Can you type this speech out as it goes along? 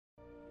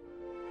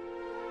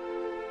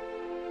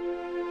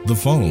The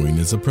following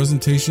is a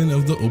presentation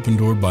of the Open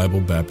Door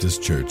Bible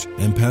Baptist Church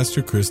and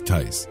Pastor Chris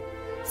Tice.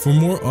 For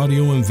more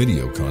audio and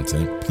video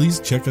content, please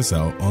check us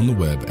out on the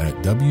web at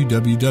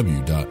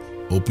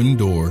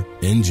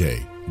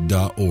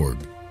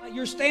www.opendoornj.org.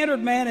 Your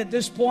standard man at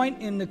this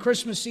point in the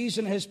Christmas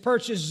season has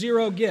purchased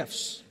 0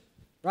 gifts,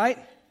 right?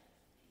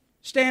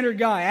 Standard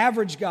guy,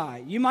 average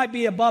guy. You might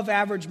be above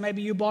average.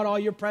 Maybe you bought all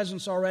your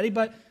presents already,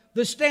 but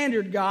the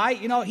standard guy,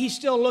 he's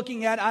still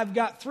looking at, I've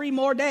got 3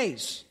 more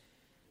days.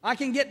 I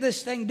can get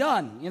this thing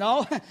done,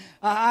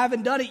 I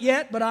haven't done it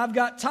yet, but I've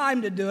got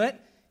time to do it.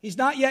 He's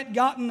not yet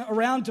gotten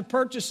around to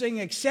purchasing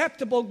an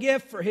acceptable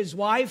gift for his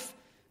wife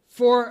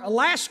for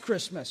last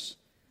Christmas.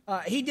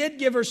 He did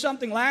give her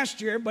something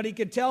last year, but he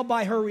could tell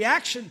by her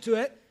reaction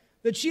to it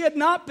that she had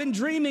not been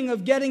dreaming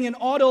of getting an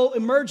auto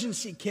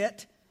emergency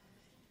kit,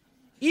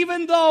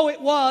 even though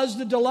it was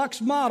the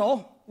deluxe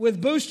model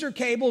with booster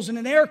cables and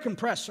an air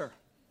compressor.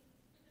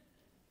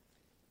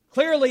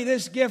 Clearly,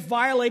 this gift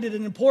violated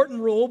an important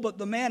rule, but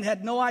the man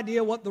had no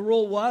idea what the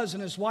rule was,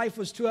 and his wife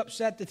was too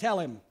upset to tell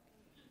him.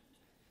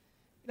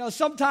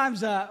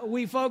 Sometimes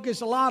we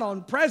focus a lot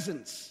on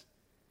presents,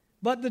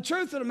 but the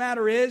truth of the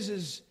matter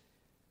is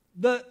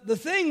the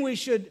thing we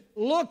should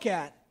look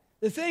at,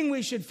 the thing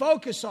we should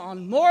focus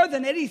on more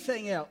than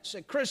anything else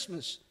at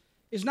Christmas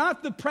is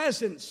not the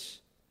presents,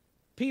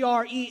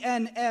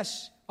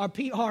 P-R-E-N-S or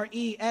P-R-E-S-E-N-T-S,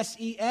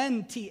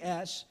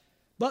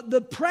 but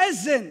the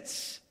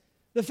presence.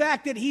 The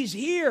fact that He's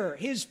here,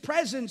 His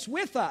presence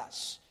with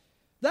us.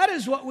 That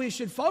is what we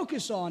should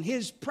focus on,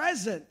 His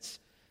presence.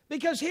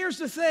 Because here's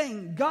the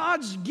thing,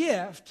 God's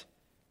gift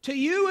to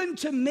you and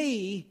to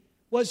me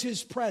was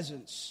His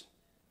presence.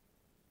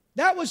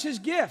 That was His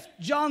gift.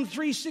 John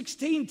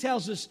 3:16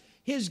 tells us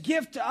His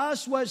gift to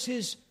us was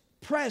His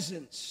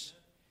presence.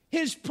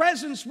 His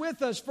presence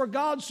with us, for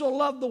God so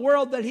loved the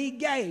world that He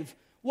gave.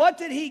 What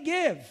did He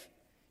give?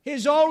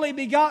 His only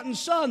begotten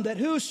Son, that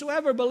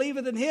whosoever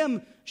believeth in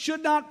Him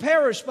should not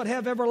perish but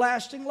have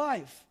everlasting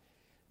life.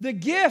 The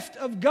gift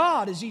of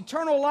God is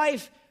eternal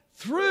life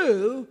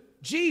through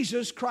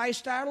Jesus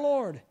Christ our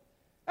Lord.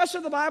 That's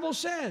what the Bible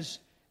says.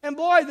 And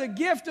boy, the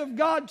gift of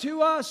God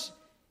to us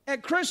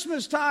at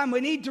Christmas time,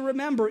 we need to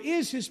remember,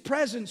 is His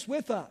presence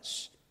with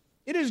us.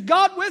 It is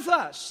God with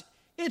us.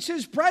 It's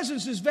His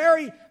presence, His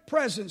very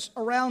presence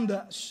around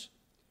us.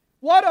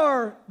 What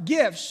are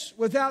gifts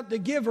without the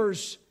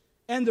givers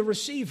and the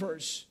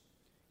receivers?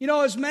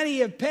 As many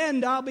have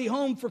penned, I'll be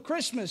home for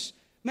Christmas.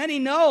 Many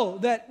know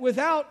that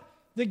without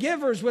the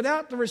givers,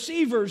 without the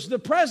receivers, the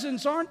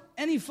presents aren't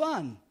any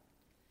fun.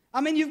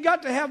 You've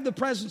got to have the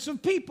presence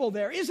of people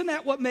there. Isn't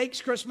that what makes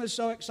Christmas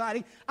so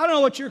exciting? I don't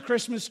know what your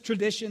Christmas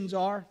traditions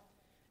are.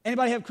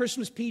 Anybody have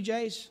Christmas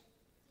PJs?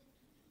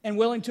 And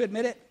willing to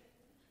admit it?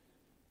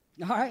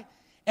 All right.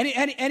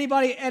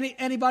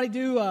 Anybody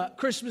do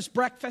Christmas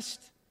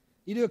breakfast?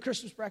 You do a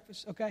Christmas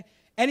breakfast? Okay.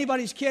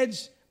 Anybody's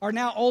kids are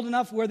now old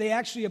enough where they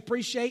actually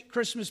appreciate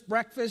Christmas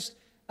breakfast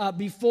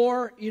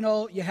before,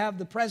 you have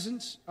the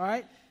presents, all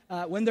right?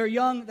 When they're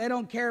young, they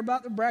don't care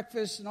about the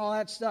breakfast and all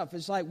that stuff.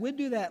 It's like, we'll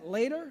do that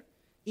later.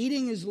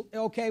 Eating is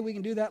okay, we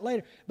can do that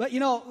later. But,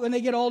 when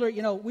they get older,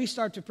 we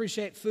start to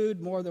appreciate food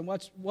more than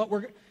what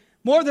we're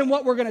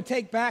going to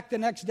take back the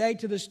next day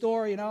to the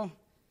store,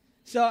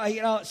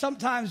 So,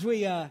 sometimes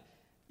we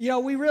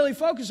really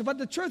focus. But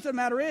the truth of the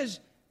matter is,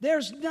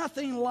 there's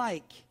nothing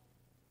like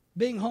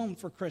being home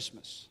for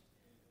Christmas.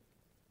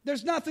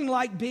 There's nothing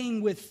like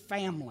being with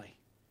family.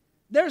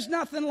 There's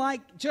nothing like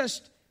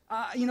just,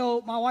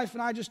 my wife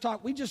and I just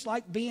talked. We just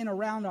like being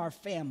around our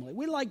family.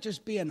 We like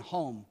just being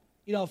home,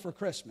 for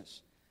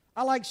Christmas.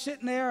 I like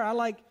sitting there. I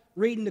like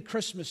reading the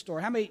Christmas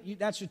story.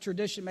 That's a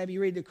tradition. Maybe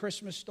you read the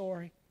Christmas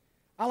story.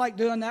 I like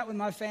doing that with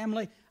my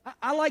family.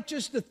 I like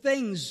just the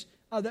things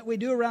that we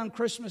do around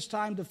Christmas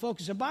time to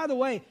focus. And by the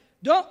way,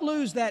 don't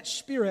lose that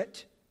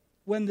spirit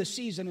when the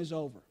season is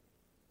over.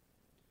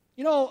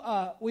 We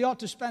ought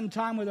to spend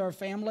time with our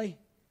family,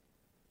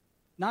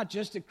 not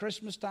just at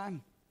Christmas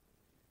time.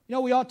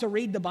 We ought to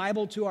read the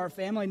Bible to our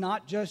family,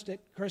 not just at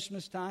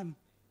Christmas time.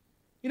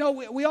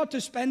 We ought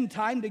to spend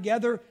time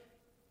together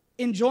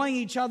enjoying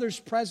each other's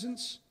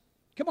presence.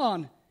 Come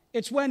on,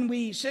 it's when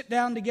we sit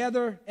down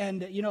together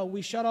and,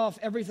 we shut off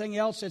everything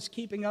else that's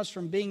keeping us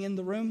from being in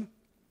the room.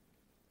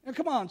 Now,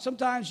 come on,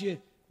 sometimes you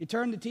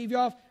turn the TV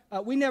off.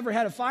 We never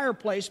had a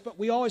fireplace, but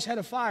we always had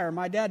a fire.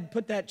 My dad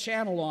put that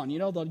channel on,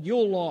 the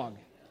Yule log.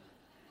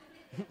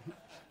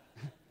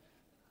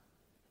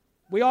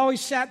 We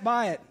always sat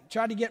by it,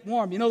 tried to get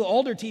warm. The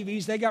older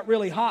TVs, they got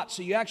really hot,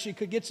 so you actually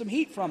could get some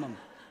heat from them.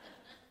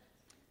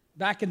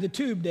 Back in the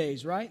tube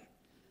days, right?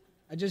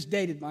 I just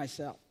dated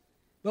myself.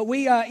 But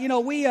we have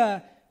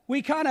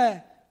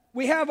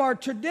our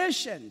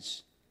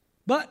traditions.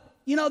 But,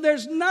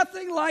 there's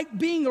nothing like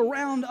being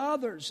around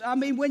others.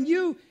 When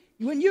you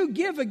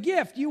give a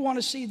gift, you want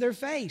to see their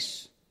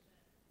face.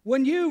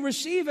 When you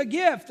receive a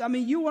gift,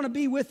 you want to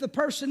be with the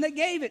person that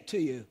gave it to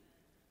you.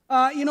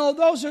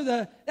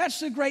 That's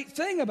the great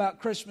thing about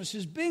Christmas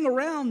is being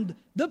around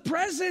the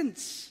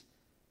presents.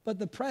 But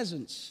the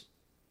presents,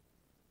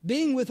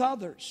 being with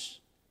others.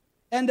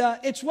 And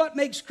it's what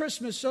makes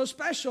Christmas so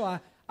special.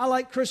 I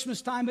like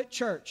Christmas time at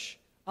church.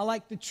 I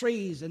like the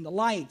trees and the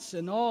lights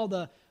and all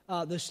the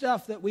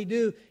stuff that we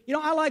do. You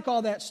know, I like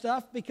all that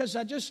stuff because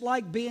I just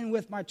like being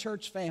with my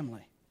church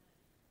family.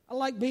 I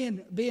like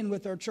being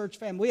with our church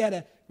family. We had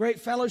a great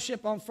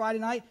fellowship on Friday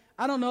night.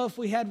 I don't know if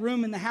we had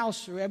room in the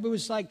house. It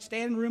was like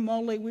standing room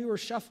only. We were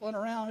shuffling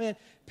around. It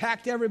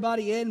packed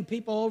everybody in.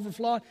 People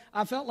overflowed.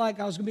 I felt like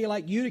I was going to be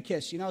like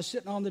Eutychus,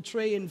 sitting on the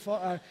tree and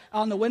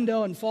on the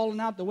window and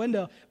falling out the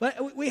window.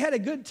 But we had a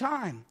good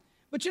time.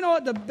 But you know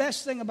what the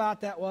best thing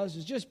about that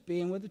is just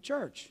being with the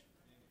church.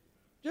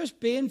 Just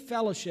being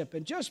fellowship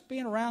and just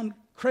being around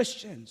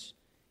Christians.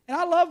 And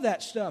I love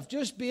that stuff,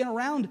 just being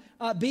around,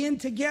 being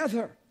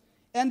together.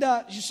 And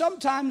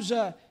sometimes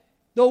the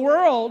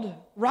world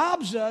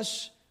robs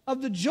us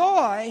of the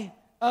joy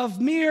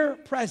of mere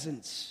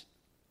presence,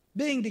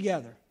 being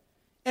together.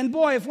 And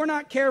boy, if we're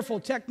not careful,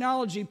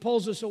 technology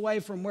pulls us away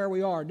from where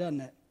we are,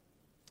 doesn't it?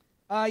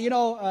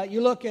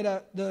 You look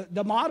at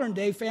the modern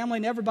day family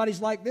and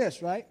everybody's like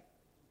this, right?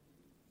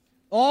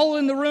 All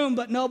in the room,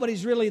 but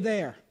nobody's really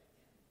there.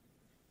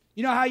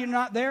 You know how you're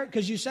not there?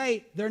 Because you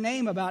say their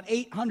name about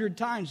 800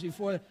 times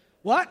before.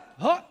 What?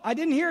 Huh? I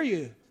didn't hear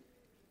you.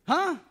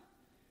 Huh?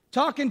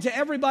 Talking to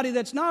everybody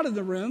that's not in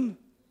the room.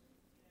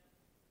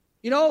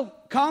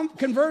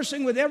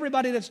 Conversing with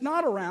everybody that's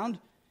not around.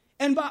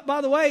 And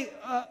by the way,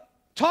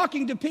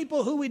 talking to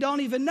people who we don't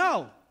even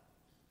know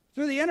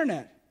through the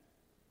internet.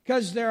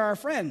 Because they're our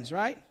friends,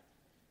 right?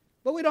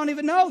 But we don't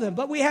even know them.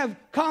 But we have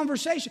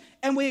conversation.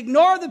 And we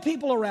ignore the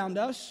people around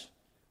us.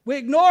 We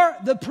ignore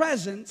the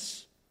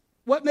presence.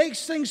 What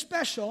makes things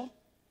special.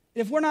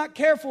 If we're not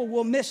careful,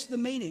 we'll miss the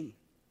meaning.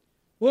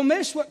 We'll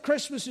miss what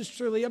Christmas is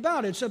truly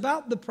about. It's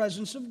about the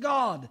presence of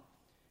God.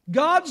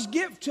 God's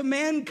gift to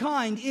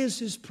mankind is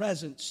His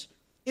presence.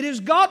 It is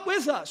God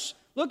with us.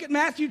 Look at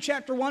Matthew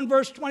chapter 1,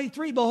 verse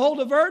 23. Behold,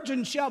 a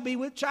virgin shall be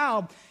with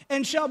child,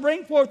 and shall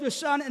bring forth a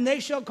son, and they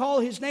shall call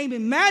his name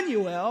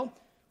Emmanuel,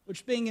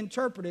 which being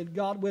interpreted,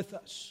 God with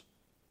us.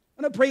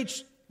 I'm going to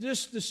preach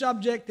just the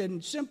subject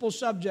and simple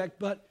subject,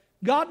 but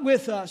God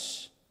with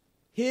us,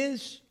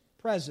 His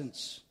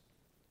presence.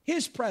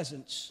 His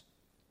presence.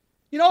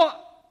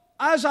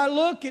 As I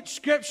look at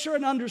Scripture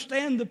and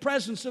understand the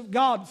presence of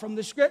God from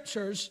the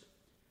Scriptures,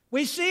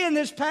 we see in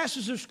this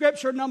passage of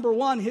Scripture, number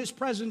one, His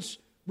presence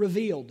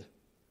revealed.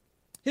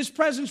 His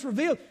presence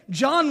revealed.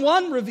 John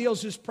 1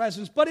 reveals His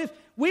presence. But if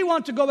we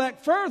want to go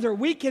back further,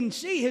 we can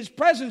see His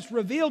presence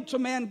revealed to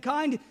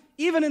mankind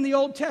even in the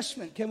Old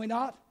Testament, can we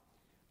not?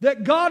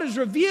 That God is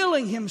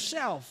revealing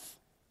Himself.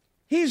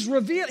 He's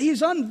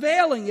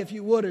unveiling, if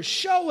you would, or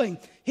showing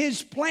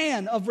His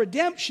plan of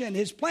redemption,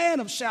 His plan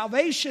of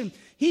salvation.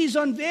 He's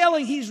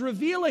unveiling, He's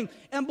revealing.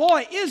 And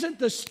boy, isn't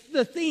the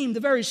theme, the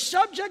very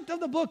subject of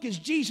the book is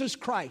Jesus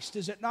Christ,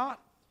 is it not?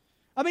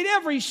 I mean,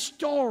 every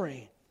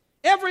story,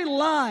 every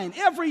line,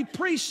 every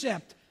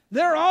precept,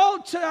 they're all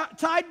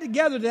tied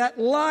together to that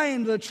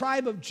Lion of the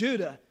tribe of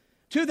Judah,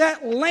 to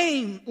that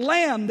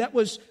lamb that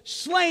was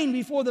slain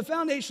before the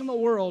foundation of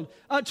the world,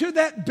 to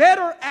that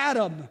better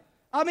Adam.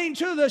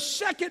 To the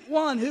second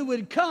one who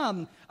would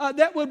come,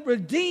 that would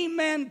redeem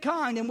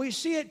mankind. And we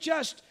see it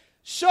just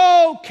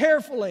so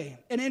carefully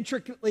and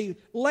intricately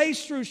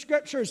laced through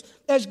Scriptures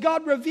as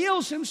God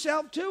reveals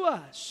Himself to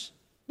us.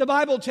 The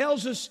Bible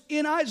tells us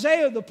in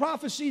Isaiah, the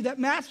prophecy that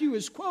Matthew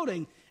is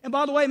quoting. And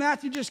by the way,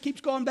 Matthew just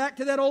keeps going back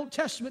to that Old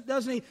Testament,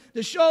 doesn't he?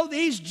 To show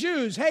these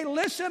Jews, hey,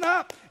 listen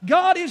up.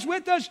 God is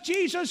with us.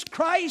 Jesus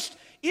Christ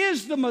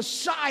is the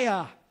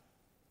Messiah.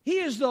 He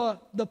is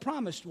the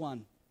promised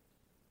one.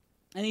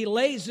 And He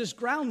lays this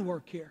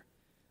groundwork here.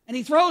 And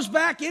He throws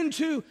back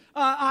into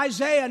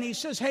Isaiah and He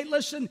says, hey,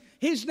 listen,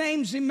 His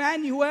name's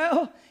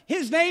Emmanuel.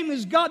 His name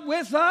is God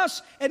with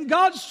us. And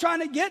God's trying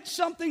to get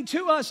something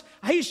to us.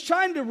 He's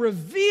trying to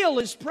reveal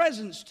His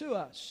presence to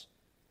us.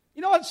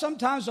 You know what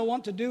sometimes I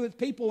want to do with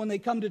people when they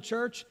come to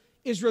church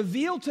is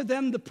reveal to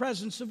them the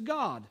presence of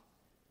God.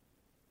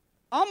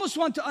 I almost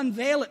want to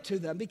unveil it to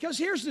them because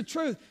here's the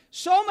truth.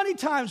 So many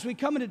times we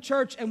come into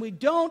church and we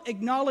don't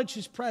acknowledge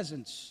His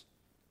presence.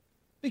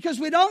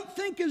 Because we don't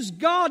think of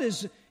God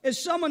as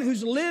someone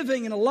who's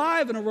living and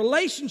alive in a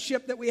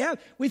relationship that we have.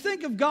 We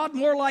think of God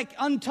more like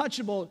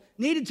untouchable,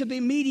 needed to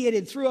be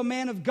mediated through a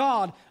man of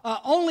God,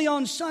 only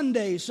on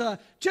Sundays.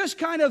 Just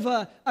kind of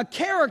a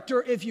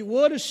character, if you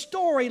would, a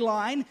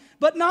storyline,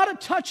 but not a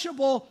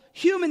touchable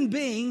human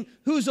being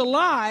who's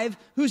alive,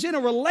 who's in a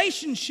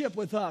relationship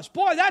with us.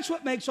 Boy, that's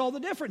what makes all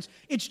the difference.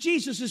 It's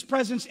Jesus'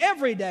 presence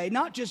every day,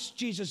 not just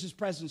Jesus'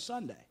 presence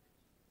Sunday.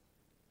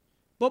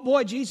 But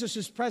boy,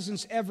 Jesus'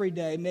 presence every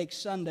day makes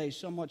Sunday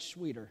so much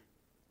sweeter.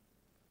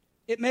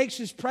 It makes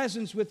His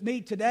presence with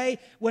me today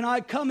when I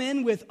come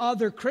in with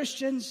other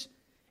Christians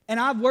and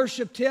I've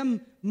worshiped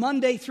Him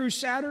Monday through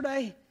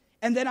Saturday,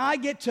 and then I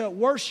get to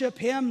worship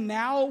Him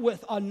now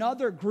with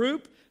another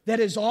group that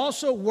has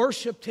also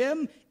worshiped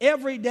Him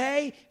every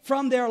day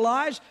from their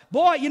lives.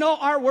 Boy,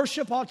 our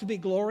worship ought to be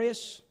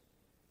glorious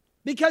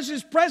because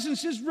His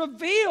presence is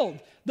revealed.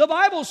 The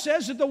Bible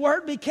says that the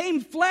Word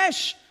became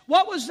flesh.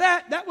 What was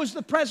that? That was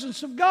the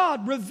presence of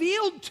God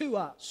revealed to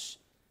us.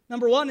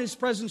 Number one, His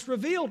presence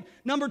revealed.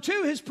 Number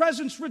two, His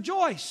presence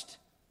rejoiced.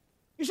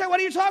 You say, what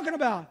are you talking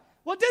about?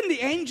 Well, didn't the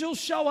angels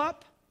show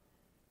up?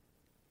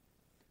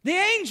 The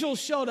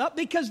angels showed up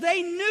because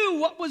they knew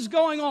what was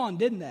going on,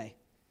 didn't they?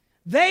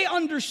 They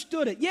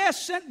understood it. Yes,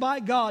 sent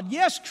by God.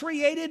 Yes,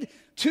 created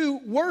to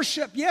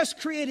worship. Yes,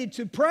 created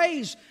to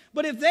praise.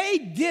 But if they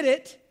did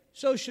it,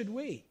 so should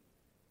we.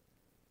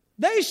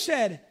 They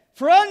said,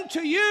 for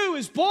unto you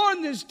is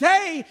born this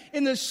day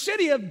in the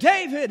city of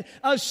David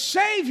a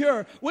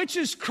Savior, which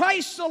is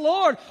Christ the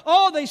Lord.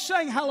 Oh, they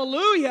sang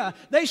hallelujah.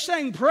 They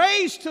sang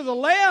praise to the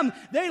Lamb.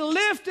 They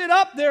lifted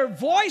up their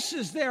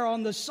voices there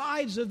on the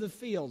sides of the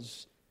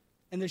fields.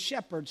 And the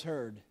shepherds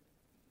heard.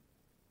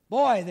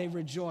 Boy, they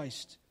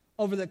rejoiced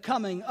over the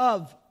coming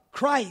of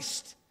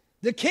Christ,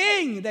 the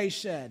King, they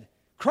said.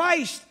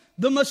 Christ,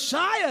 the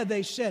Messiah,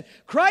 they said.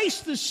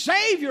 Christ, the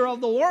Savior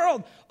of the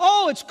world.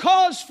 Oh, it's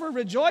cause for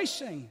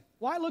rejoicing.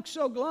 Why look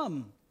so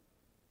glum?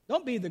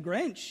 Don't be the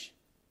Grinch.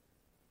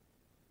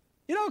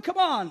 You know, come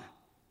on.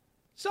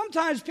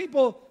 Sometimes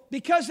people,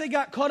 because they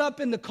got caught up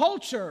in the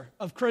culture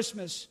of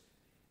Christmas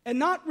and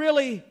not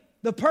really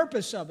the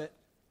purpose of it,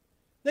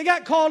 they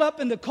got caught up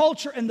in the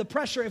culture and the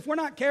pressure. If we're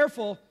not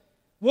careful,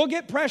 we'll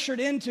get pressured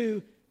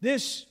into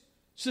this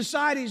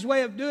society's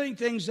way of doing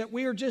things that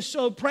we are just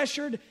so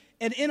pressured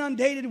and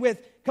inundated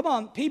with. Come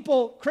on,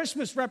 people,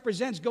 Christmas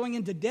represents going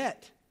into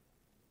debt.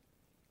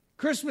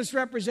 Christmas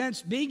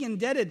represents being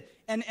indebted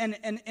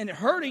and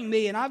hurting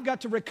me, and I've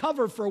got to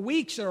recover for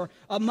weeks or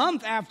a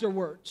month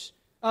afterwards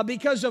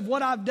because of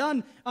what I've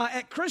done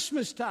at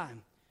Christmas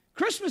time.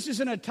 Christmas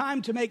isn't a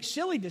time to make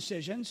silly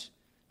decisions.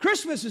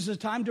 Christmas is a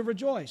time to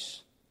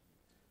rejoice.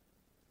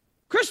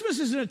 Christmas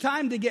isn't a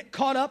time to get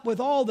caught up with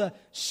all the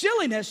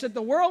silliness that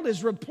the world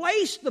has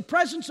replaced the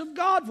presence of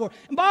God for.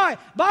 And by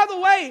the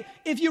way,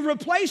 if you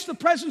replace the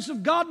presence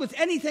of God with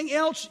anything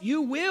else,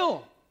 you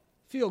will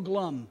feel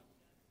glum.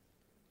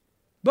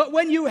 But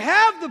when you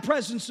have the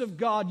presence of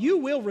God, you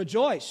will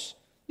rejoice.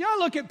 You know, I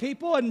look at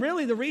people, and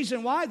really the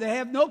reason why they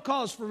have no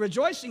cause for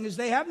rejoicing is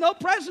they have no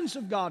presence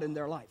of God in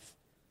their life.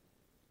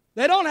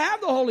 They don't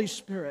have the Holy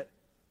Spirit.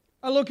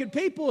 I look at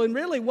people, and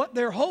really what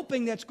they're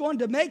hoping that's going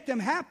to make them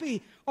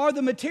happy are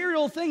the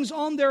material things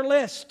on their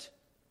list,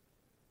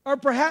 or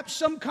perhaps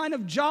some kind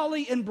of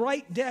jolly and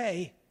bright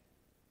day.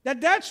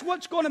 That's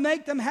what's going to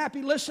make them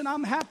happy. Listen,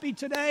 I'm happy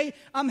today.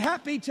 I'm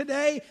happy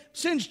today.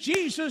 Since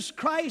Jesus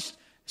Christ,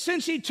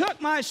 since He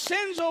took my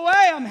sins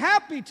away, I'm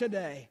happy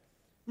today.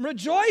 I'm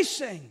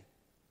rejoicing.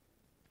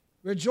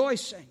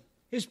 Rejoicing.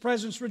 His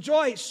presence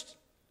rejoiced.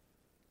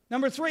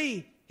 Number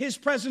three, His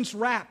presence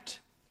wrapped.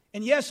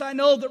 And yes, I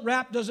know that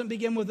wrap doesn't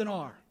begin with an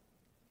R.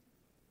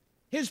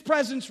 His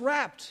presence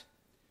wrapped.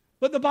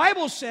 But the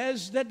Bible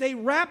says that they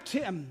wrapped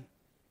Him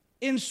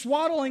in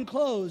swaddling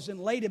clothes and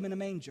laid Him in a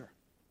manger.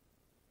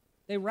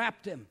 They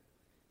wrapped Him.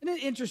 Isn't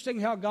it interesting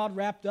how God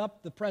wrapped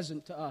up the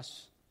present to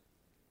us?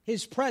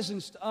 His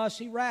presence to us,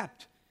 He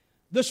wrapped.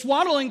 The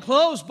swaddling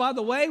clothes, by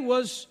the way,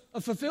 was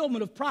a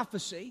fulfillment of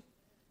prophecy.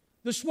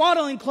 The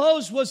swaddling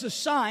clothes was a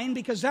sign,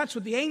 because that's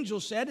what the angel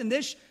said, and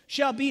this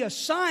shall be a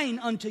sign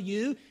unto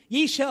you.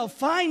 Ye shall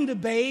find the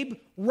babe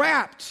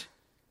wrapped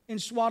in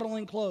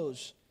swaddling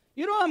clothes.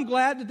 You know, I'm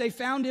glad that they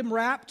found Him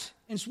wrapped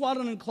in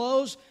swaddling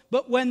clothes,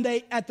 but when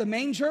they, at the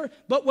manger,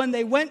 but when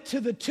they went to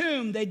the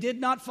tomb, they did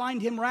not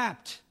find Him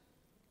wrapped.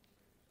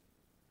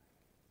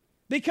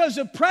 Because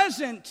a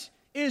present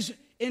is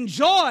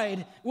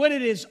enjoyed when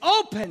it is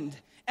opened.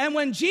 And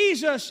when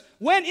Jesus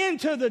went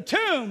into the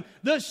tomb,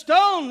 the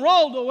stone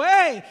rolled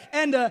away,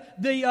 and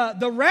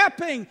the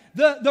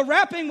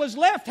wrapping was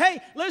left. Hey,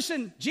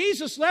 listen,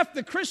 Jesus left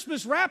the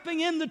Christmas wrapping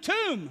in the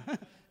tomb.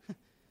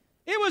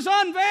 It was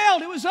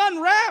unveiled. It was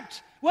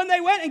unwrapped when they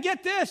went. And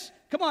get this.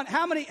 Come on,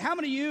 how many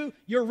of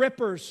you're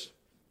rippers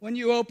when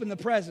you open the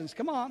presents?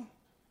 Come on.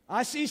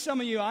 I see some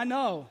of you, I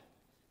know.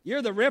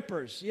 You're the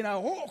rippers, you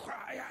know.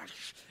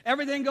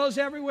 Everything goes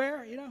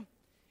everywhere, you know.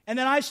 And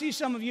then I see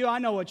some of you, I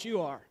know what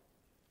you are.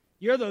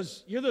 You're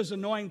those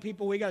annoying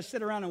people we got to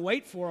sit around and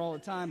wait for all the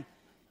time,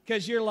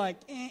 because you're like,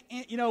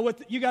 you know,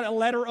 you got a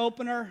letter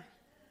opener.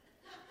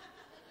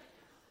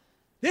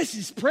 This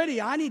is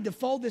pretty. I need to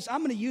fold this. I'm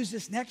going to use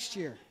this next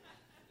year.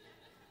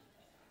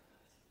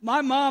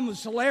 My mom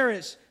was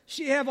hilarious.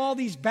 She'd have all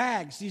these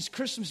bags, these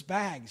Christmas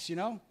bags, you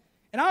know.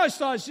 And I always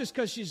thought it's just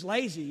because she's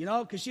lazy, you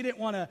know, because she didn't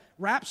want to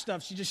wrap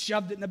stuff. She just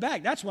shoved it in the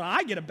bag. That's what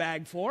I get a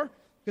bag for,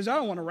 because I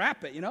don't want to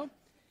wrap it, you know.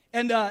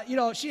 And, you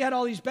know, she had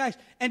all these bags.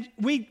 And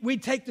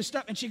we'd take the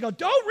stuff, and she'd go,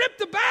 don't rip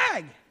the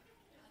bag.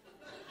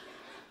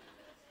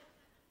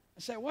 I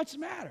said, what's the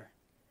matter?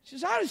 She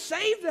says, I just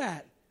saved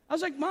that. I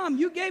was like, Mom,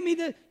 you gave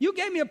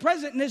me a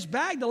present in this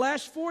bag the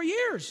last 4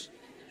 years.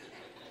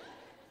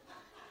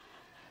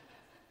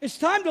 It's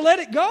time to let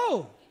it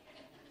go.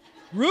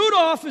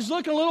 Rudolph is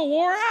looking a little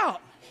wore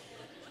out.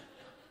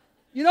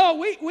 You know,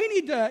 we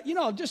need to, you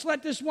know, just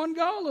let this one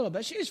go a little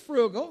bit. She's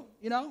frugal,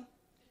 you know.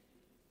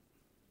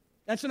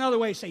 That's another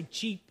way to say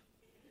cheap.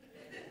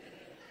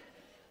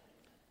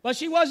 But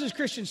she was his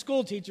Christian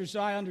school teacher, so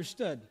I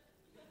understood.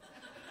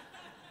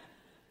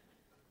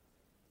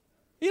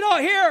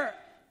 here,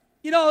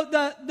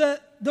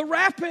 the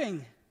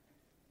wrapping.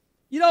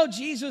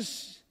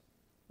 Jesus,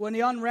 when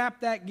he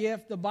unwrapped that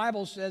gift, the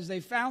Bible says they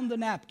found the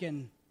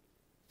napkin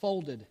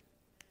folded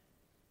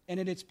and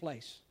in its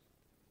place.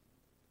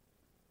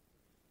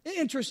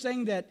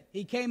 Interesting that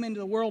he came into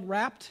the world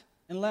wrapped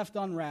and left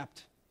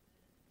unwrapped.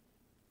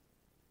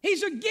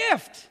 He's a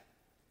gift.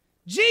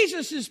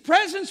 Jesus'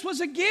 presence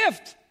was a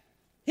gift.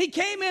 He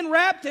came in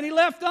wrapped and he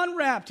left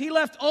unwrapped. He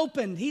left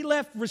opened. He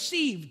left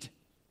received.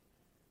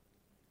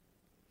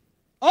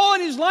 Oh,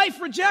 and his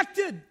life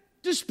rejected,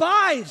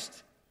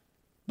 despised.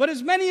 But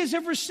as many as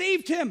have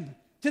received him,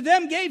 to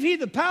them gave he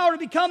the power to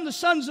become the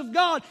sons of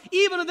God,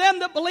 even to them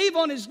that believe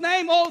on his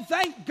name. Oh,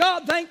 thank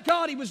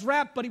God he was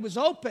wrapped, but he was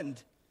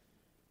opened.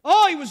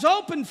 Oh, he was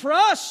opened for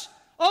us.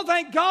 Oh,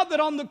 thank God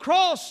that on the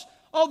cross,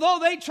 although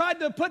they tried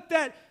to put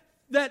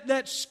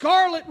that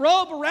scarlet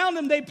robe around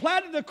him, they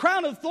planted the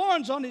crown of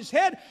thorns on his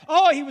head.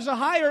 Oh, he was a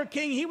higher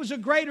king. He was a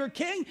greater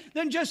king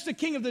than just the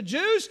king of the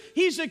Jews.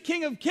 He's the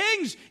King of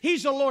kings.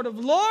 He's the Lord of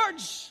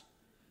lords.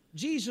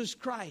 Jesus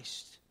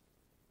Christ,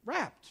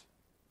 wrapped.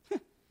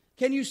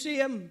 Can you see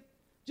him?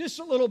 Just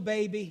a little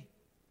baby,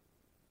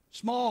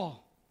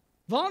 small,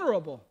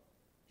 vulnerable.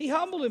 He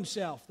humbled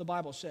himself, the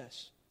Bible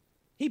says.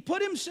 He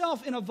put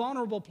himself in a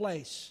vulnerable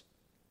place.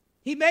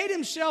 He made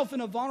himself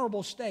in a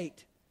vulnerable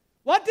state.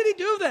 What did he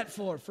do that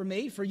for? For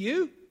me, for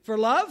you, for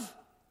love?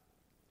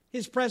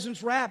 His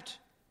presence wrapped.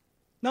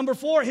 Number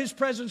 4, his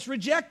presence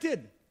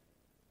rejected.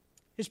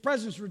 His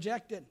presence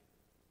rejected.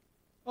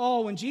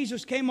 Oh, when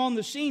Jesus came on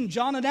the scene,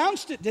 John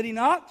announced it, did he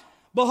not?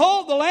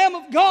 Behold, the Lamb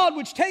of God,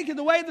 which taketh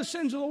away the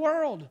sins of the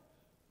world.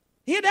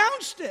 He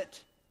announced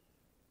it.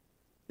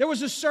 There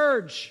was a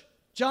surge.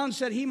 John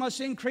said, he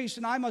must increase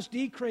and I must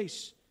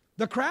decrease.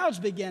 The crowds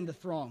began to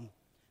throng.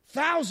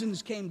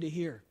 Thousands came to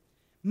hear.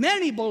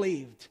 Many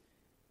believed.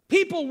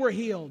 People were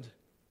healed.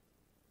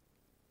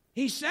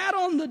 He sat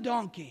on the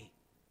donkey.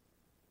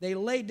 They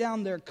laid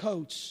down their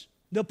coats,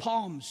 the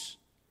palms,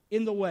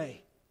 in the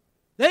way.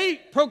 They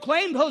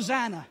proclaimed,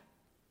 Hosanna.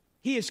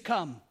 He is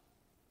come.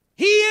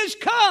 He is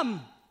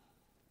come.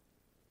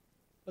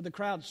 But the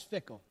crowd's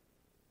fickle.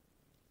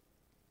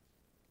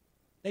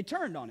 They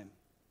turned on him.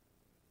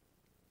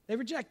 They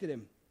rejected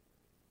him.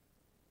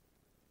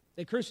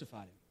 They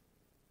crucified him.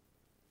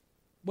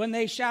 When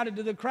they shouted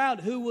to the crowd,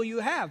 who will you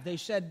have? They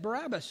said,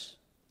 Barabbas.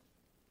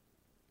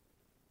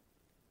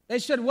 They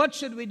said, what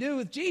should we do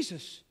with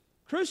Jesus?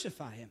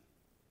 Crucify him.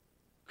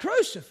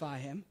 Crucify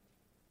him.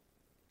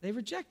 They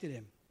rejected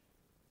him.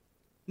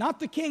 Not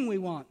the king we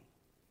want.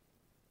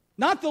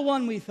 Not the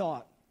one we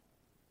thought.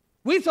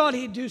 We thought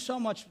he'd do so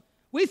much.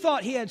 We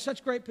thought he had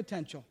such great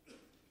potential.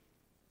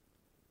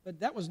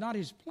 But that was not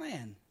his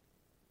plan.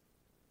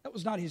 That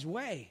was not his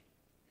way.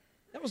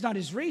 That was not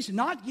his reason.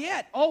 Not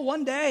yet. Oh,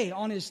 one day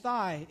on his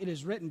thigh it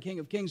is written, King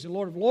of kings and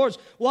Lord of lords.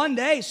 One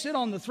day sit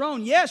on the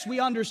throne. Yes, we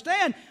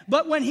understand.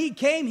 But when he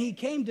came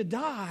to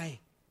die.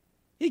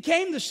 He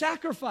came to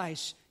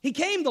sacrifice. He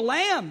came the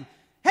Lamb.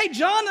 Hey,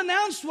 John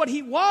announced what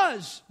he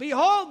was.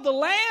 Behold the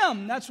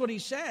Lamb. That's what he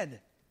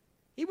said.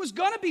 He was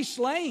going to be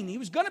slain. He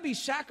was going to be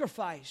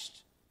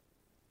sacrificed.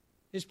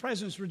 His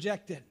presence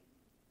rejected.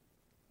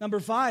 Number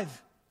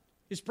 5,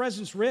 his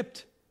presence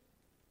ripped.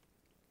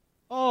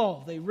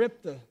 Oh, they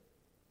ripped the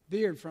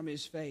beard from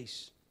his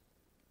face.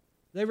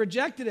 They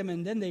rejected him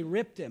and then they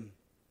ripped him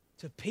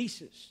to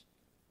pieces,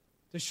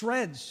 to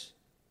shreds.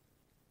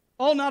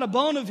 Oh, not a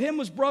bone of him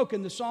was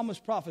broken, the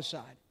psalmist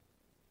prophesied.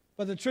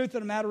 But the truth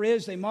of the matter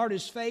is they marred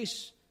his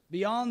face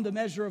beyond the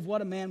measure of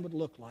what a man would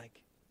look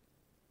like.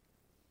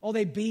 Oh,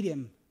 they beat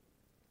him.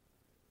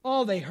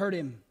 Oh, they hurt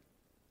him.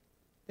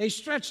 They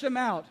stretched him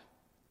out.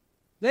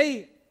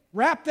 They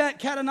wrapped that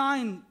cat o'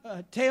 nine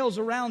tails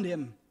around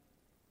him.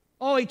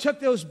 Oh, he took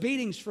those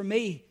beatings for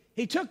me.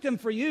 He took them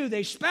for you.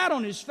 They spat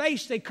on his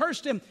face. They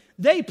cursed him.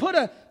 They put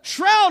a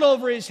shroud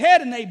over his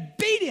head and they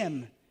beat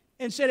him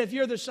and said, if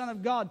you're the Son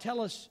of God, tell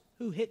us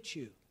who hit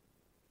you.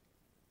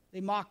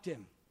 They mocked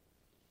him.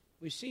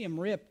 We see him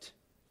ripped.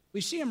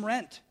 We see him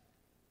rent.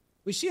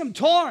 We see him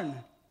torn.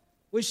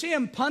 We see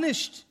him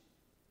punished.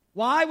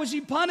 Why was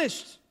he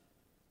punished?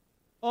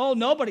 Oh,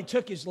 nobody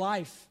took his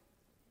life.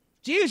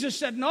 Jesus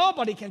said,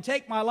 nobody can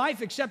take my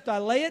life except I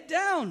lay it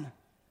down.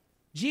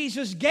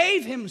 Jesus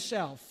gave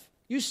himself.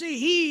 You see,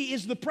 he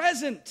is the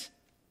present.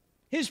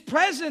 His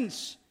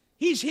presence.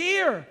 He's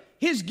here.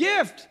 His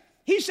gift.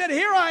 He said,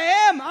 here I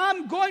am.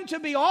 I'm going to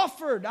be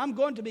offered. I'm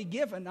going to be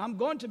given. I'm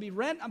going to be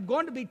rent. I'm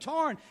going to be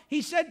torn.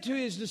 He said to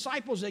his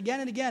disciples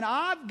again and again,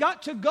 I've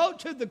got to go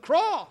to the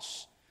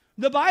cross.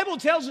 The Bible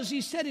tells us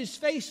he set his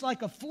face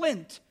like a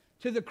flint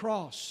to the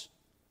cross.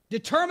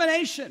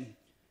 Determination.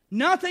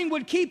 Nothing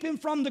would keep him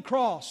from the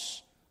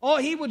cross. Oh,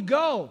 he would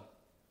go.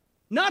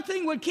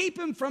 Nothing would keep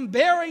him from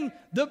bearing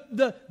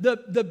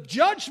the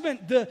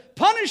judgment, the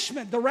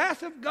punishment, the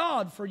wrath of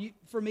God for you,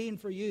 for me and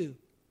for you.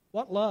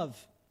 What love.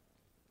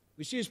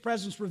 We see his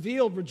presence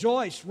revealed,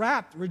 rejoiced,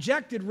 wrapped,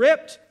 rejected,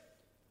 ripped.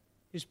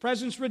 His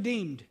presence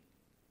redeemed.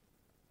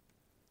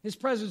 His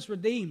presence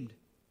redeemed.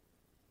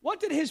 What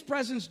did his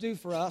presence do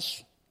for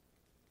us?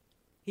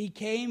 He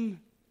came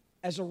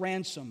as a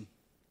ransom.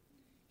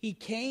 He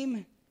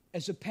came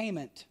as a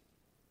payment.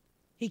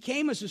 He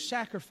came as a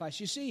sacrifice.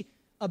 You see,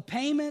 a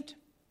payment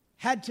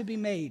had to be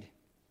made.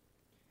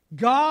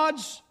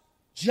 God's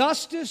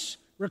justice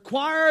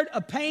required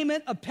a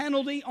payment, a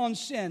penalty on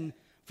sin.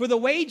 For the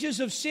wages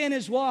of sin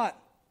is what?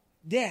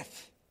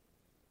 Death.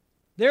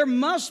 There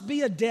must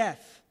be a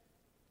death.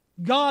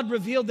 God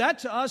revealed that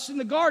to us in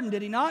the garden,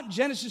 did He not?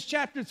 Genesis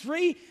chapter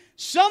 3,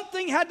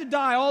 something had to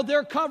die. All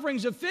their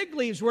coverings of fig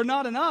leaves were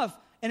not enough.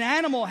 An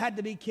animal had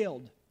to be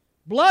killed.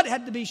 Blood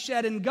had to be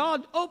shed. And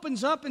God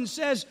opens up and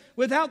says,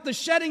 without the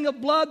shedding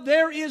of blood,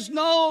 there is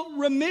no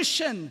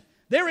remission.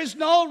 There is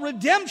no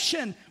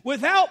redemption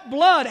without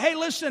blood. Hey,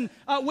 listen,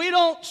 we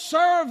don't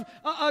serve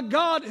a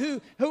God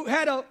who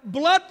had a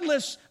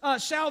bloodless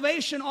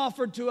salvation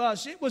offered to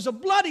us. It was a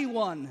bloody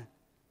one.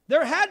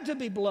 There had to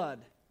be blood.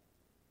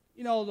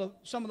 You know,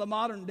 some of the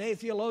modern day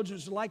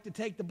theologians would like to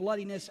take the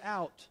bloodiness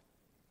out,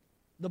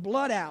 the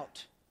blood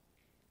out,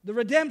 the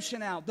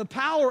redemption out, the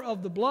power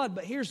of the blood.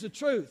 But here's the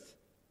truth.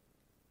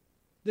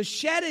 The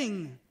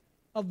shedding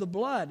of the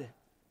blood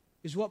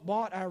is what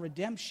bought our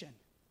redemption.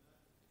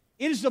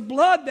 It is the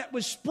blood that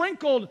was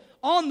sprinkled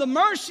on the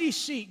mercy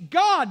seat.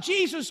 God,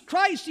 Jesus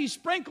Christ, He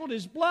sprinkled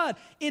His blood.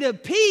 It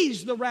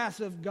appeased the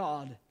wrath of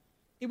God.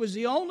 It was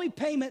the only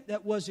payment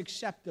that was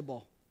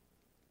acceptable.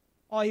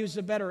 Oh, He was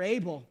the better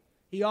able.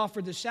 He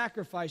offered the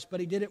sacrifice, but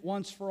He did it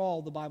once for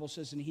all, the Bible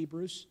says in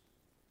Hebrews.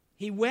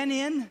 He went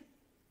in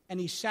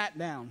and He sat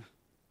down.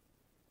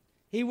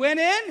 He went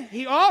in,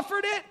 He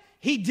offered it,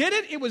 He did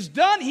it, it was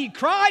done. He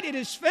cried, it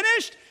is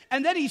finished.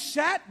 And then He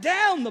sat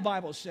down, the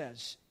Bible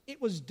says. It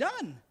was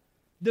done.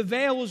 The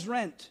veil was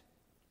rent.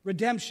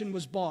 Redemption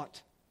was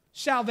bought.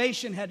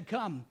 Salvation had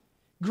come.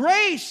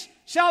 Grace,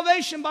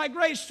 salvation by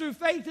grace through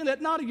faith in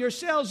it, not of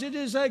yourselves. It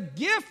is a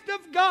gift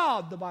of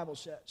God, the Bible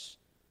says.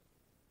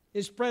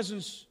 His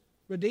presence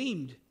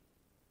redeemed.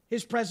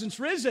 His presence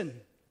risen.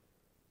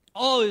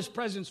 Oh, His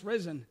presence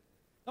risen.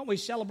 Don't we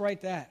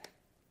celebrate that?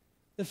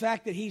 The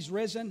fact that He's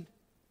risen.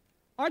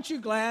 Aren't you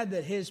glad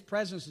that His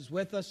presence is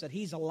with us, that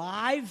He's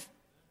alive?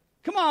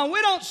 Come on, we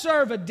don't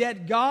serve a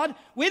dead God.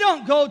 We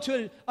don't go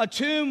to a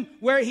tomb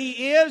where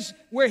He is,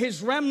 where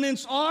His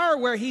remnants are,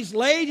 where He's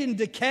laid in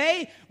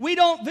decay. We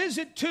don't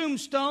visit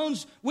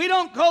tombstones. We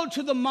don't go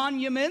to the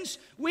monuments.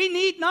 We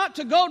need not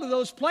to go to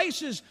those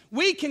places.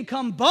 We can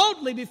come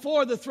boldly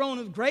before the throne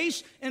of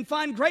grace and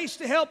find grace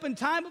to help in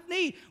time of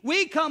need.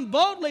 We come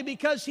boldly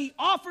because He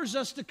offers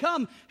us to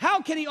come. How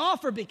can He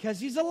offer?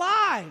 Because He's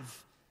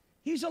alive.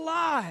 He's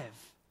alive.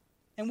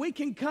 And we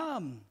can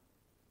come.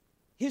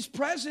 His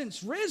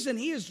presence risen.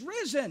 He is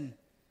risen.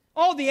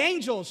 Oh, the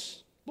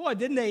angels, boy,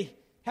 didn't they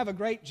have a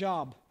great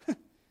job.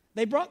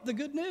 They brought the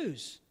good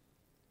news.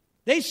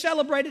 They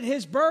celebrated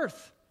His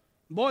birth.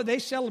 Boy, they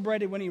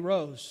celebrated when He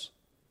rose.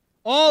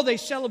 Oh, they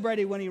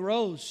celebrated when He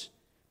rose.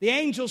 The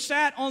angels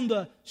sat on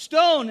the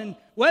stone, and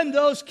when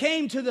those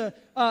came to the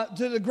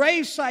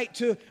gravesite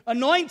to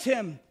anoint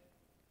Him,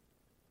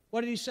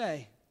 what did He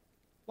say?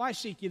 Why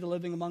seek ye the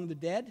living among the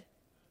dead?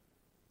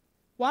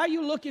 Why are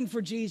you looking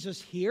for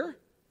Jesus here?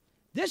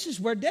 This is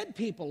where dead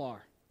people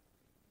are.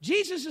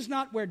 Jesus is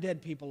not where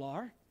dead people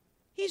are.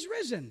 He's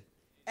risen,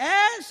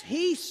 as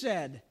He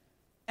said.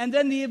 And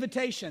then the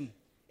invitation.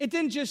 It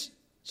didn't just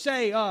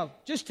say,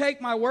 just take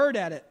my word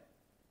at it.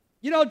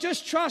 You know,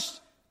 just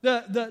trust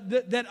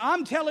that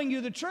I'm telling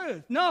you the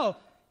truth. No,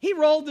 He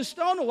rolled the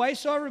stone away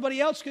so everybody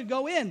else could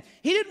go in.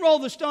 He didn't roll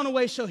the stone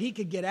away so He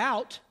could get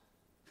out.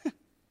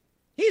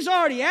 He's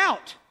already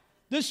out.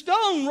 The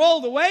stone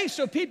rolled away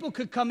so people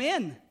could come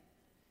in.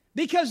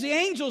 Because the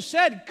angel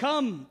said,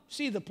 come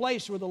see the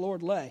place where the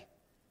Lord lay.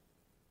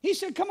 He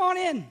said, come on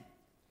in.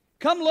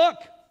 Come look.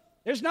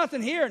 There's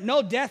nothing here.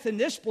 No death in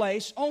this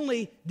place.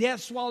 Only death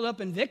swallowed up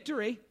in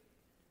victory.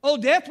 Oh,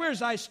 death,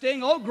 where's thy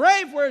sting? Oh,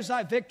 grave, where's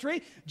thy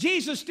victory?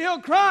 Jesus still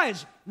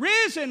cries,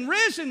 risen,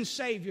 risen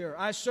Savior.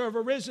 I serve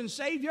a risen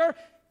Savior.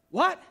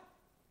 What?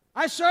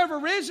 I serve a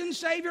risen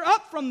Savior.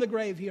 Up from the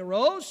grave He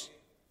arose.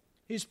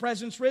 His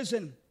presence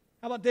risen.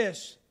 How about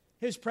this?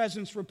 His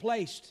presence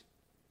replaced.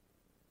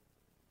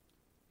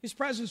 His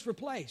presence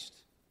replaced.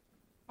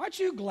 Aren't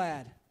you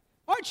glad?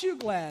 Aren't you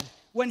glad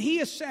when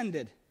He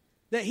ascended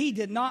that He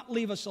did not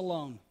leave us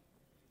alone?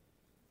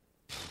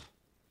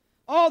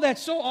 Oh,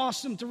 that's so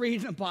awesome to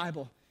read in the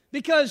Bible.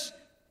 Because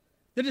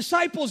the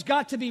disciples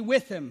got to be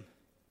with Him.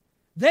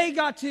 They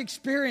got to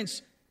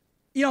experience,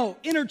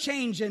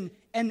 interchange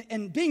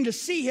and being to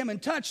see Him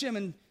and touch Him.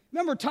 And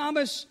remember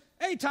Thomas?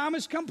 Hey,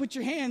 Thomas, come put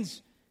your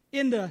hands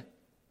in the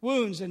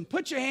wounds and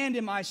put your hand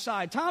in my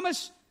side.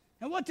 Thomas,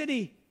 and what did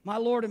he? My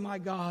Lord and my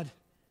God.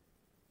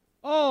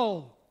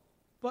 Oh,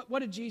 but what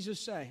did Jesus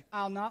say?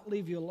 I'll not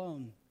leave you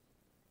alone.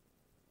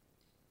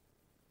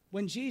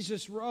 When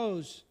Jesus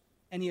rose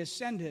and He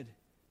ascended,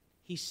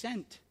 He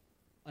sent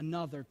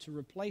another to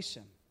replace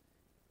Him.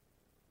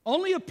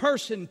 Only a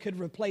person could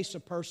replace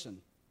a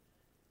person.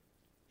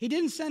 He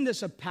didn't send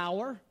us a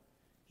power.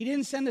 He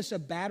didn't send us a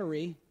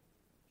battery.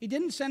 He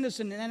didn't send us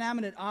an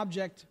inanimate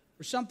object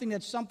or something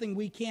that's something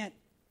we can't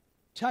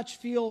touch,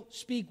 feel,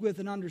 speak with,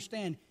 and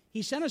understand.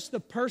 He sent us the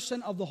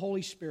person of the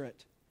Holy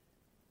Spirit.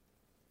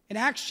 In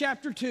Acts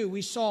chapter 2,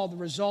 we saw the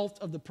result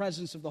of the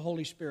presence of the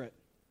Holy Spirit.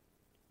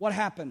 What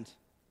happened?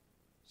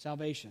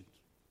 Salvation.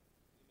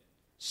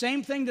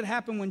 Same thing that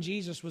happened when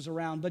Jesus was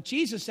around. But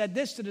Jesus said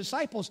this to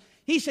disciples.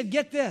 He said,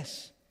 get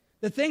this,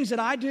 the things that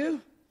I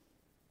do,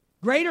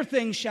 greater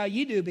things shall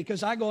ye do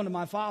because I go unto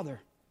my Father.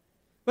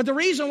 But the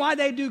reason why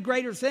they do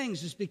greater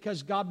things is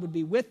because God would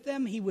be with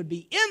them. He would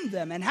be in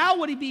them. And how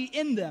would He be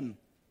in them?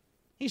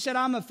 He said,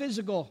 I'm a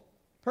physical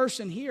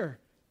person here,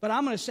 but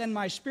I'm going to send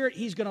my Spirit.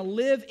 He's going to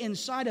live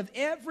inside of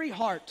every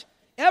heart,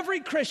 every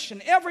Christian,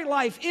 every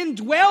life,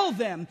 indwell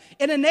them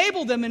and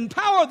enable them,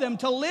 empower them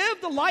to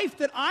live the life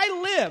that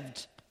I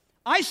lived.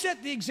 I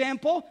set the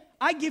example.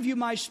 I give you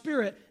my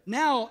Spirit.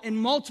 Now, in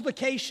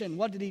multiplication,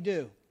 what did He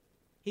do?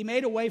 He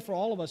made a way for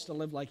all of us to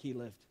live like He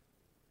lived.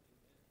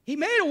 He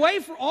made a way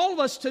for all of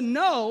us to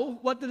know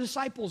what the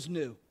disciples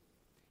knew.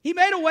 He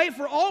made a way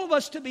for all of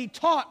us to be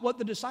taught what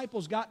the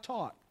disciples got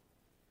taught.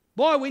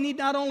 Boy, we need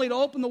not only to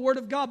open the Word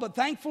of God, but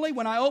thankfully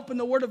when I open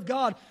the Word of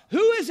God,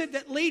 who is it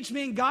that leads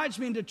me and guides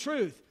me into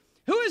truth?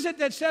 Who is it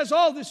that says,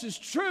 oh, this is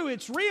true,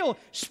 it's real,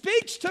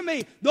 speaks to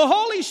me? The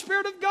Holy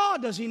Spirit of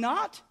God, does He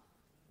not?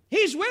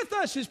 He's with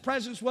us. His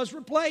presence was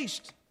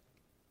replaced.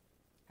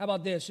 How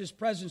about this? His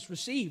presence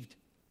received.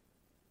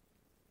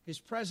 His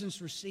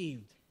presence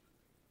received.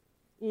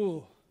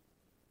 Ooh.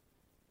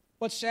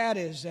 What's sad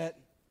is that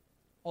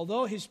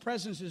although His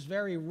presence is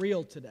very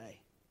real today,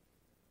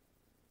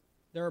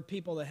 there are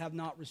people that have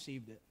not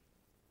received it.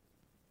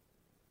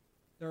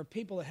 There are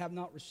people that have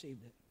not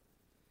received it.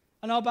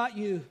 I don't know about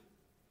you,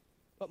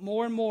 but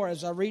more and more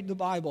as I read the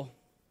Bible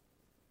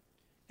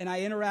and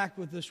I interact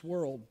with this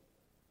world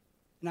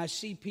and I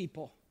see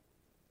people,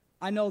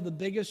 I know the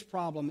biggest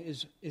problem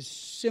is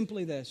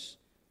simply this.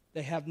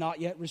 They have not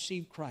yet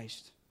received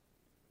Christ.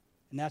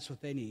 And that's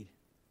what they need.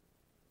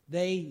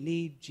 They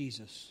need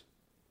Jesus.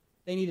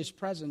 They need His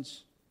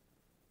presence.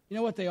 You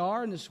know what they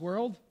are in this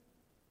world?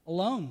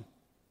 Alone.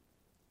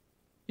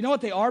 You know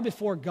what they are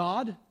before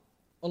God?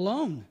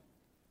 Alone.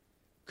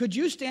 Could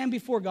you stand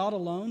before God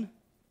alone?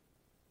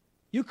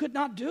 You could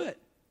not do it.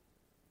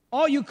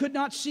 Oh, you could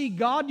not see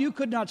God. You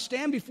could not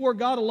stand before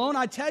God alone.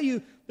 I tell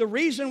you, the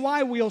reason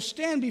why we'll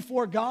stand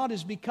before God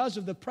is because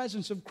of the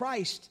presence of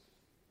Christ.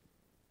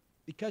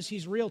 Because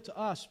He's real to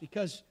us.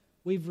 Because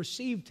we've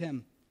received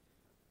Him.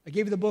 I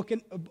gave you the book,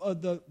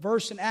 the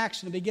verse in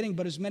Acts in the beginning,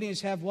 but as many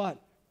as have what?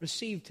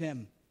 Received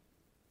Him.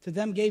 To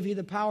them gave He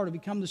the power to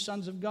become the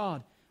sons of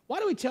God. Why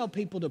do we tell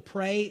people to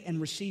pray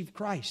and receive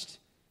Christ?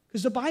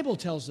 Because the Bible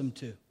tells them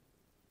to. You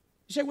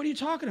say, what are you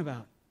talking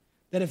about?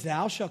 That if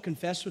thou shalt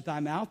confess with thy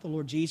mouth the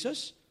Lord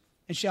Jesus,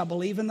 and shalt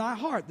believe in thy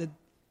heart,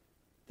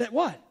 that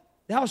what?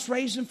 Thou hast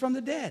raised Him from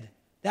the dead,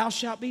 thou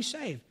shalt be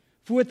saved.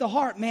 For with the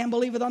heart man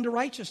believeth unto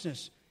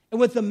righteousness, and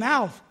with the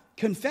mouth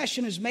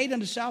confession is made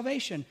unto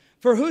salvation.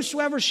 For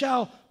whosoever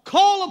shall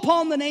call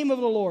upon the name of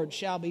the Lord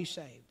shall be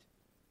saved.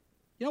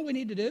 You know what we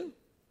need to do?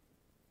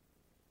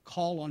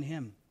 Call on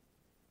Him.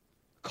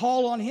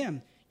 Call on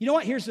Him. You know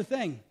what? Here's the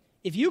thing.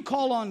 If you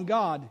call on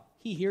God,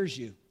 He hears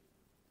you.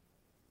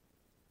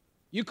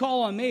 You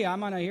call on me, I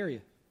might not hear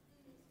you.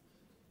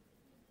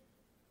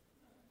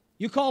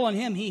 You call on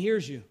Him, He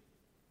hears you.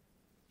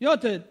 You know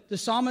what the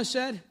psalmist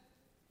said?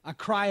 I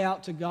cry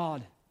out to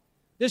God.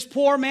 This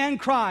poor man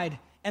cried,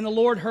 and the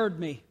Lord heard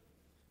me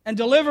and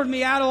delivered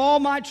me out of all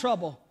my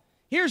trouble.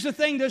 Here's the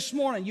thing this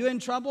morning. You in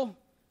trouble?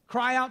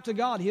 Cry out to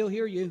God. He'll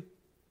hear you.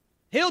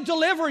 He'll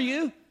deliver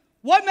you.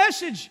 What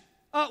message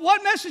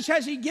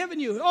has He given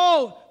you?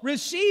 Oh,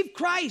 receive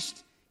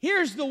Christ.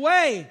 Here's the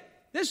way.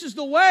 This is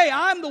the way.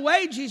 I'm the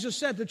way, Jesus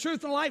said, the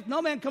truth and life.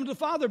 No man comes to the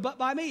Father but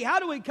by me. How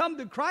do we come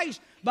to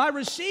Christ? By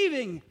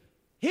receiving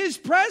His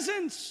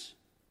presence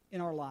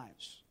in our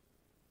lives.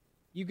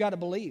 You've got to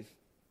believe,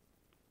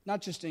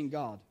 not just in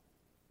God.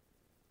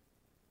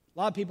 A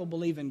lot of people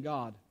believe in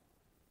God.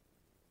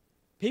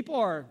 People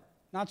are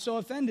not so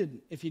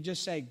offended if you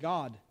just say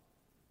God.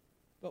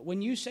 But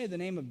when you say the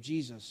name of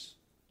Jesus,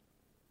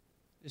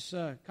 it's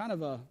kind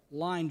of a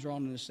line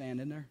drawn in the sand,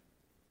 isn't there?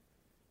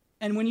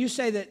 And when you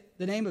say that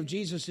the name of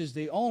Jesus is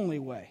the only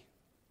way,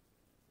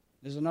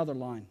 there's another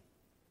line.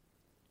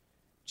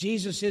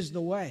 Jesus is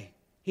the way.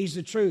 He's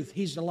the truth.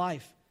 He's the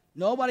life.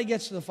 Nobody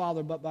gets to the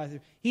Father but by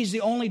Him. He's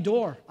the only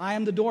door. I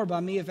am the door. By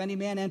me, if any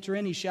man enter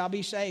in, he shall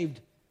be saved.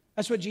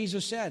 That's what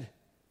Jesus said.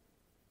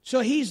 So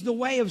He's the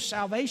way of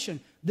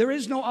salvation. There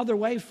is no other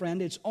way,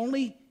 friend. It's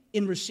only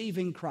in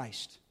receiving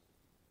Christ.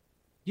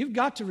 You've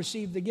got to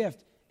receive the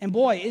gift. And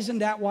boy, isn't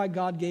that why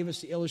God gave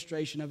us the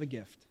illustration of a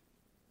gift?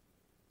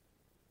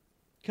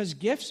 Because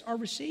gifts are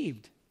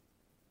received.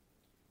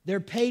 They're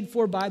paid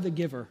for by the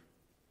giver.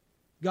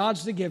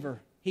 God's the giver.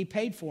 He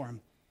paid for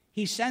them.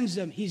 He sends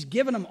them. He's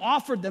given them,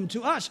 offered them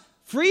to us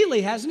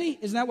freely, hasn't He?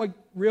 Isn't that what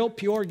real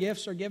pure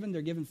gifts are given?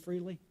 They're given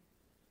freely.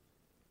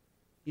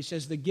 He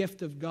says the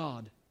gift of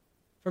God.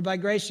 For by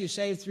grace you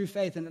saved through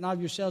faith, and not of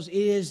yourselves. It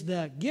is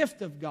the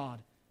gift of God,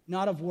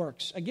 not of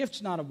works. A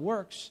gift's not of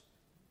works.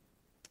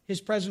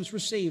 His presence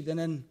received. And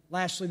then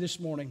lastly this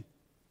morning,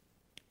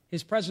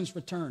 His presence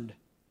returned.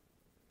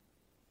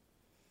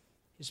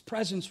 His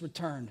presence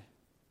returned.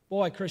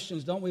 Boy,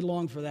 Christians, don't we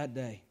long for that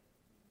day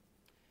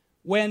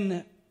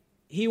when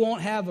He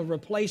won't have a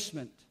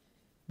replacement,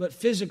 but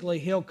physically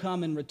He'll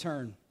come and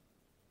return.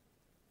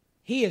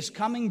 He is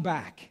coming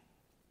back.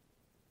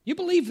 You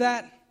believe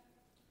that?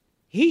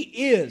 He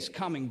is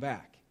coming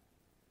back.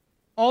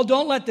 Oh,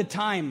 don't let the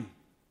time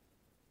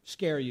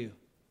scare you.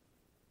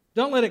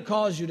 Don't let it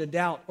cause you to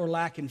doubt or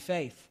lack in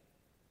faith.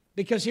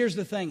 Because here's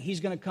the thing, He's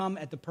going to come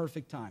at the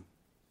perfect time.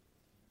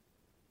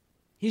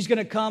 He's going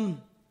to come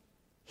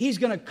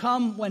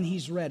when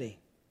He's ready.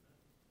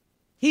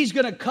 He's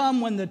going to come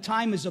when the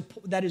time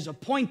that is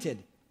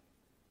appointed,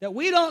 that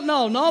we don't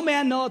know. No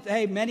man knoweth.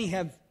 Hey, many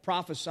have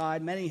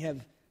prophesied. Many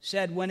have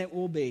said when it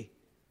will be.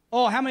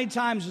 Oh, how many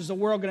times is the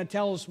world going to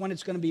tell us when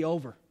it's going to be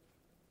over?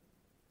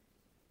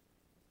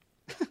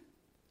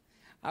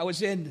 I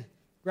was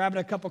grabbing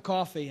a cup of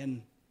coffee,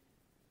 and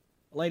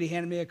a lady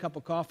handed me a cup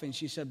of coffee, and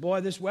she said, boy,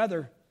 this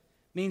weather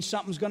means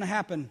something's going to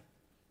happen.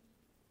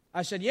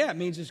 I said, yeah, it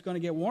means it's going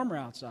to get warmer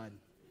outside.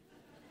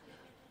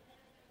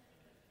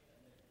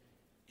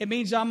 It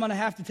means I'm going to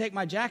have to take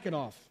my jacket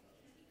off.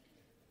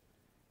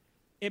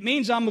 It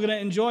means I'm going to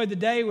enjoy the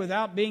day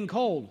without being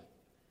cold.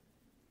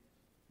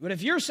 But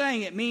if you're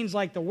saying it means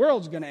like the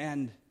world's going to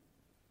end,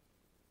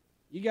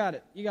 you got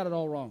it. You got it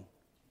all wrong.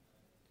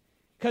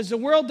 Because the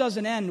world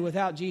doesn't end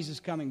without Jesus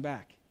coming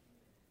back.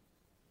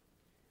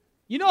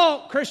 You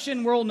know,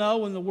 Christian world know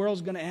when the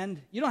world's going to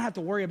end. You don't have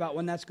to worry about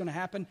when that's going to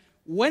happen.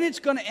 When it's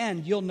going to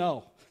end, you'll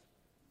know.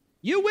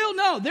 You will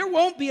know. There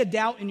won't be a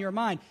doubt in your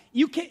mind.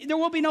 There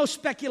will be no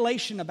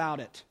speculation about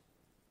it.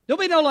 There'll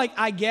be no like,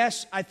 I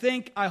guess, I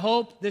think, I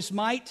hope, this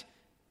might.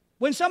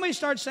 When somebody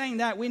starts saying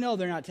that, we know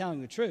they're not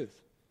telling the truth.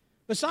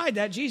 Beside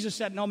that, Jesus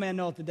said, no man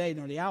knoweth the day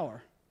nor the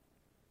hour.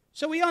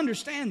 So we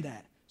understand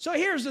that. So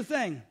here's the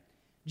thing.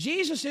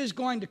 Jesus is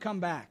going to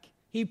come back.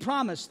 He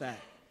promised that.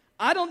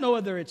 I don't know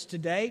whether it's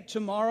today,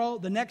 tomorrow,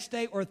 the next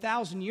day, or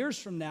 1,000 years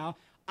from now.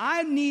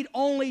 I need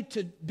only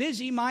to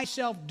busy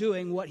myself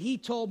doing what He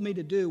told me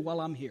to do while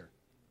I'm here.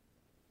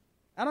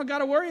 I don't got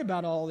to worry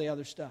about all the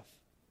other stuff.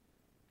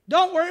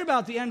 Don't worry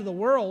about the end of the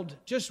world.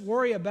 Just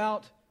worry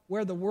about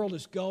where the world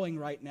is going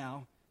right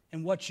now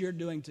and what you're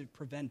doing to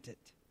prevent it.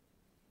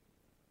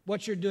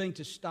 What you're doing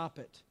to stop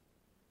it.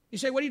 You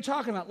say, what are you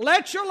talking about?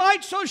 Let your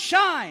light so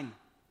shine.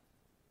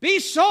 Be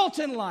salt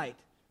and light.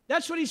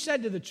 That's what He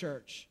said to the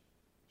church.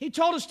 He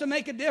told us to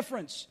make a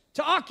difference,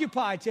 to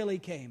occupy till He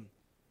came,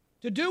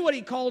 to do what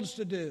He called us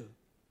to do.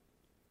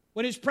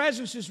 When His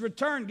presence is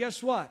returned,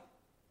 guess what?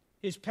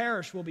 His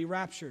parish will be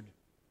raptured.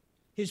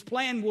 His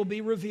plan will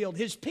be revealed.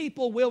 His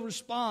people will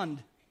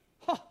respond.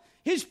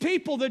 His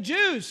people, the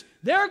Jews,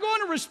 they're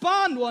going to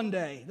respond one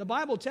day. The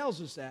Bible tells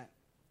us that.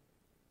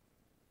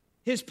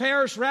 His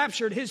parish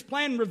raptured, His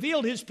plan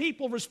revealed, His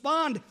people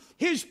respond,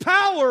 His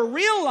power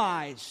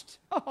realized.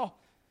 Oh,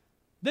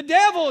 the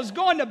devil is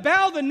going to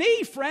bow the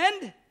knee,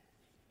 friend.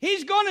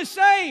 He's going to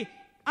say,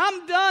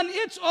 I'm done,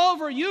 it's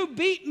over, you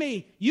beat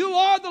me, you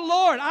are the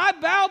Lord, I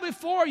bow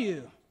before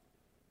you.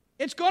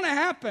 It's going to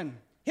happen.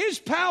 His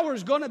power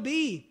is going to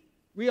be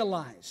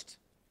realized.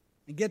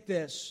 And get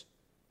this,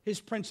 His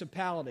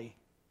principality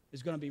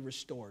is going to be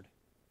restored.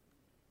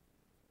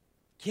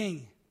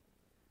 King,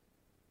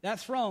 that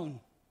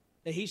throne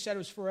that He said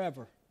was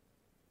forever,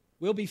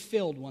 will be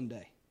filled one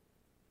day.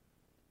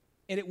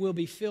 And it will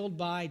be filled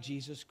by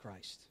Jesus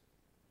Christ.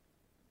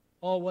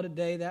 Oh, what a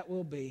day that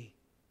will be.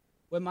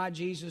 When my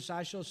Jesus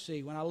I shall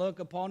see, when I look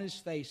upon His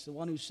face, the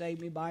one who saved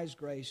me by His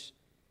grace.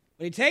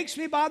 When He takes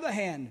me by the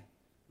hand,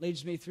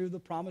 leads me through the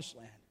promised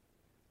land.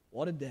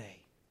 What a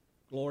day,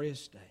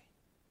 glorious day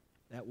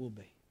that will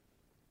be.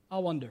 I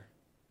wonder,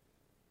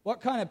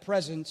 what kind of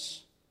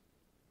presents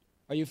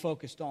are you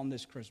focused on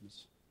this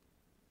Christmas?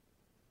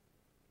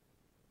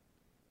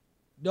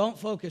 Don't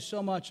focus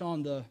so much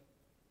on the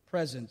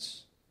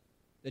presents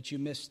that you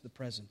miss the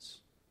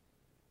presence.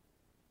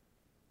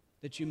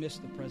 That you miss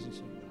the presence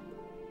of God.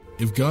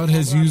 If God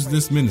has used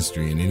this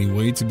ministry in any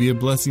way to be a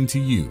blessing to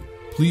you,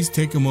 please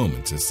take a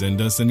moment to send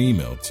us an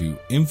email to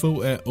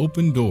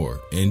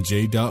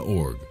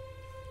info@opendoornj.org.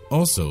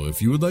 Also,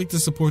 if you would like to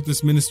support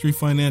this ministry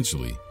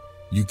financially,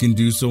 you can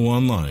do so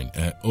online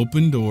at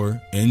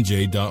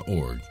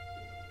opendoornj.org.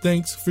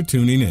 Thanks for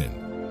tuning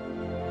in.